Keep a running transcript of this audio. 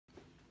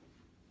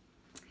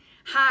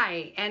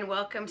Hi, and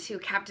welcome to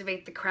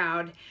Captivate the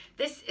Crowd.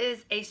 This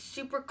is a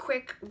super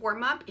quick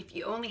warm-up. If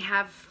you only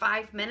have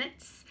 5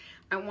 minutes,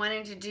 I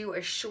wanted to do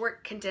a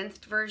short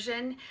condensed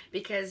version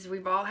because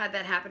we've all had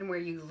that happen where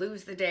you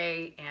lose the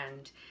day,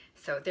 and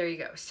so there you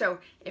go. So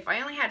if I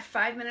only had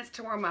 5 minutes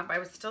to warm up, I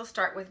would still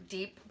start with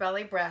deep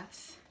belly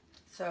breaths.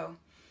 So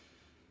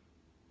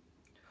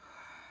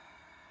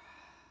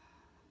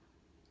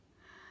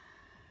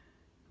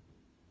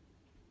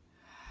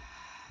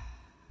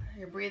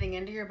you're breathing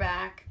into your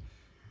back.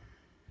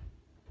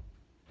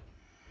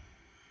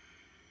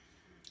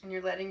 And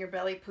you're letting your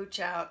belly pooch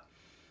out.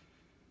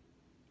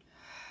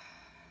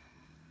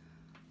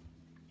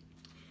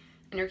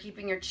 And you're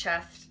keeping your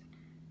chest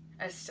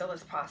as still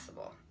as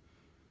possible.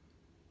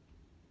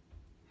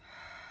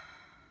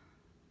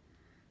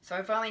 So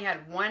I've only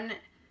had 1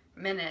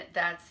 minute.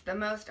 That's the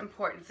most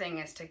important thing,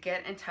 is to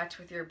get in touch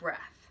with your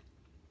breath.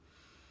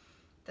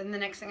 Then the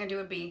next thing I do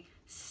would be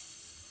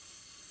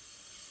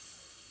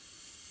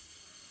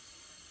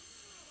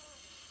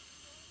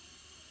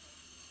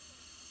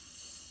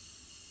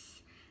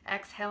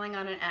exhaling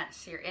on an S.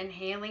 So you're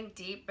inhaling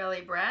deep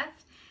belly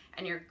breath,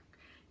 and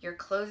you're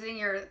closing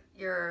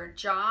your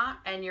jaw,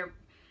 and you're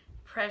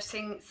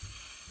pressing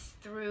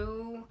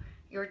through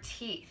your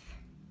teeth.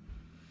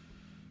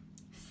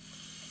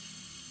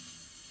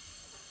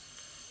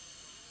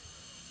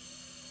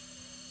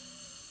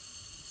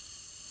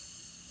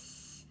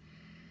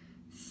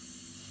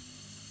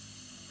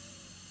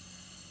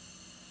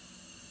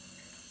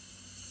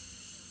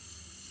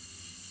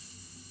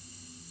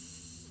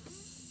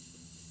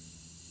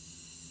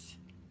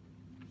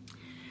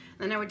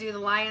 Then I would do the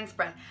lion's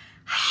breath.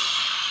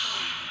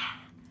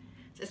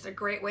 It's just a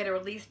great way to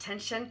release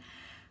tension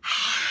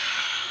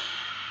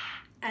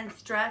and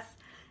stress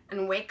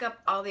and wake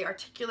up all the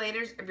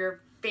articulators of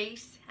your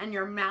face and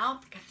your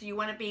mouth, because you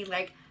want to be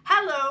like,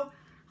 hello,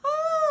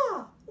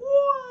 ah,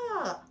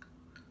 wah.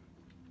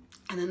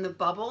 And then the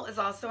bubble is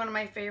also one of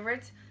my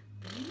favorites.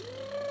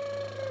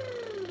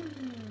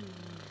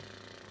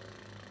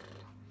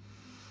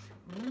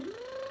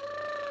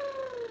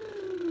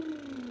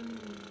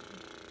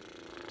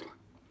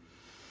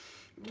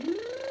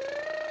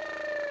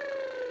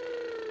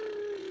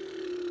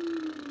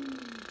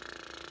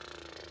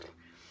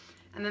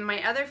 And then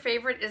my other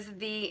favorite is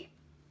the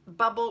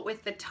bubble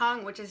with the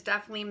tongue, which is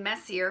definitely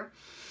messier.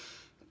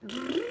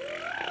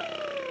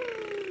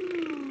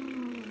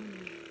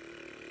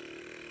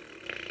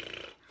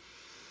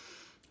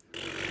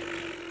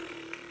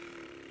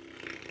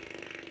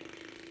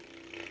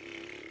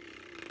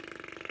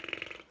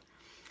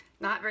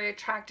 Not very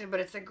attractive, but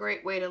it's a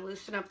great way to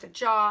loosen up the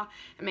jaw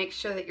and make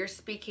sure that you're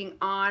speaking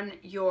on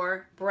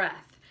your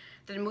breath.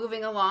 Then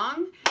moving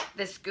along,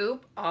 the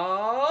scoop.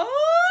 Oh,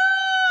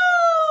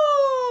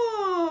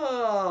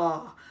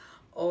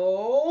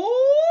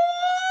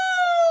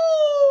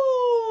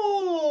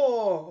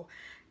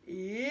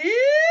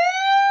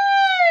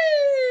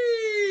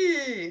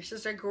 it's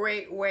just a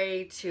great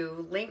way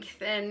to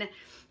lengthen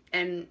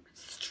and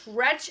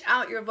stretch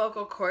out your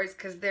vocal cords,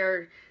 because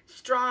they're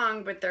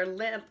strong, but they're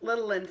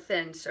little and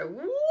thin. So,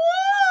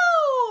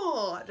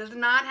 whoa! It does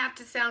not have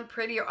to sound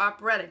pretty or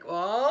operatic.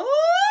 Whoa!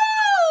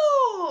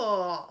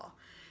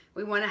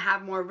 We want to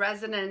have more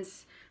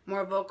resonance,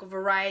 more vocal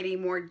variety,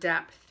 more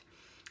depth.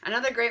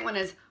 Another great one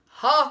is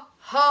ha,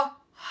 ha,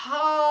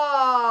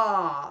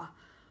 ha.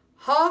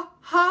 Ha,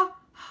 ha,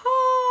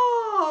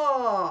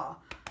 ha.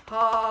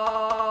 Ha.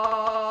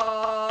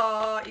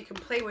 You can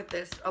play with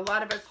this. A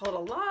lot of us hold a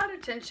lot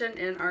of tension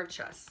in our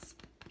chests.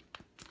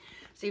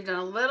 So you've done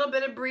a little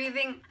bit of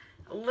breathing,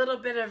 a little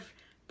bit of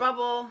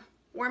bubble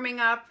warming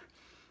up.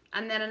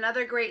 And then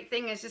another great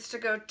thing is just to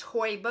go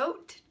toy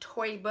boat,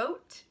 toy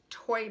boat,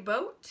 toy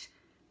boat,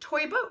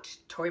 toy boat,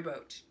 toy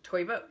boat,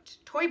 toy boat,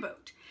 toy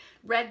boat.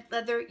 Red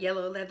leather,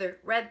 yellow leather,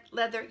 red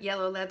leather,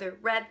 yellow leather,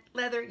 red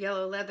leather,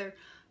 yellow leather,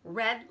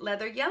 red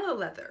leather, yellow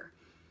leather.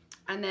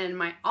 And then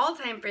my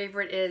all-time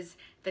favorite is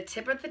the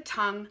tip of the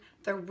tongue,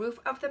 the roof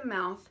of the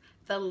mouth,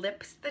 the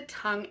lips, the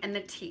tongue, and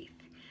the teeth.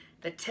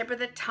 The tip of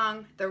the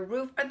tongue, the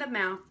roof of the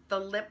mouth, the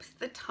lips,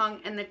 the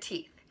tongue, and the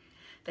teeth.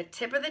 The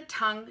tip of the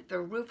tongue, the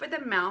roof of the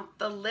mouth,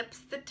 the lips,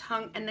 the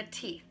tongue, and the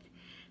teeth.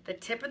 The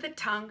tip of the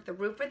tongue, the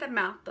roof of the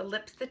mouth, the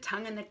lips, the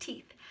tongue, and the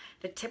teeth.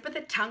 The tip of the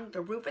tongue,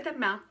 the roof of the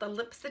mouth, the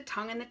lips, the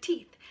tongue, and the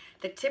teeth.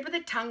 The tip of the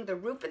tongue, the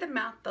roof of the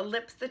mouth, the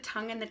lips, the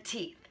tongue, and the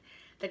teeth.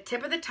 The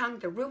tip of the tongue,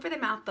 the roof of the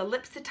mouth, the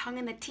lips, the tongue,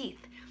 and the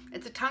teeth.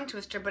 It's a tongue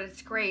twister, but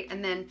it's great.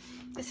 And then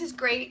this is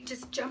great,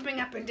 just jumping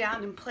up and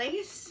down in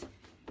place.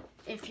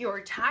 If you're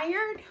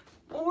tired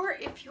or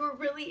if you're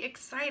really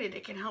excited,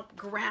 it can help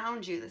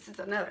ground you. This is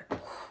another.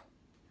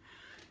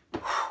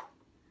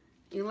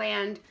 You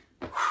land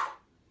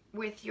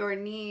with your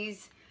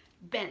knees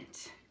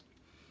bent.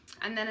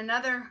 And then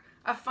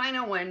a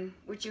final one,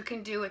 which you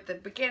can do at the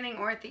beginning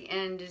or at the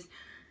end, is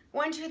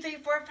 1, 2, 3,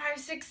 4, 5,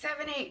 6,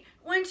 7, 8.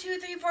 1, 2,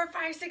 3, 4,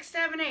 5, 6,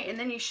 7, 8. And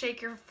then you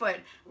shake your foot.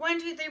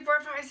 1, 2, 3,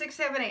 4, 5, 6,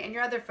 7, 8. And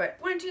your other foot.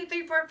 1, 2,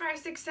 3, 4, 5,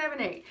 6,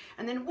 7, 8.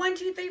 And then 1,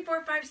 2, 3,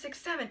 4, 5,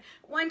 6, 7.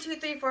 1, 2,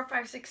 3, 4,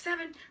 5, 6,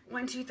 7.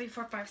 1, 2, 3,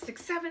 4, 5,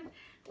 6, 7.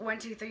 1,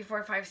 2, 3,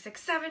 4, 5,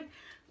 6, 7.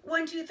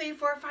 1, 2, 3,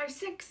 4, 5,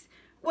 6.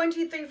 1,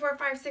 2, 3, 4,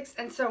 5, 6,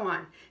 and so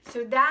on.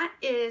 So that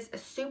is a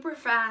super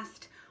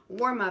fast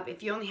warm-up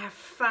if you only have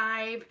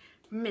 5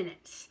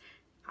 minutes.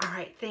 All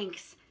right,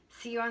 thanks.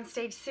 See you on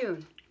stage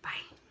soon.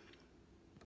 Bye.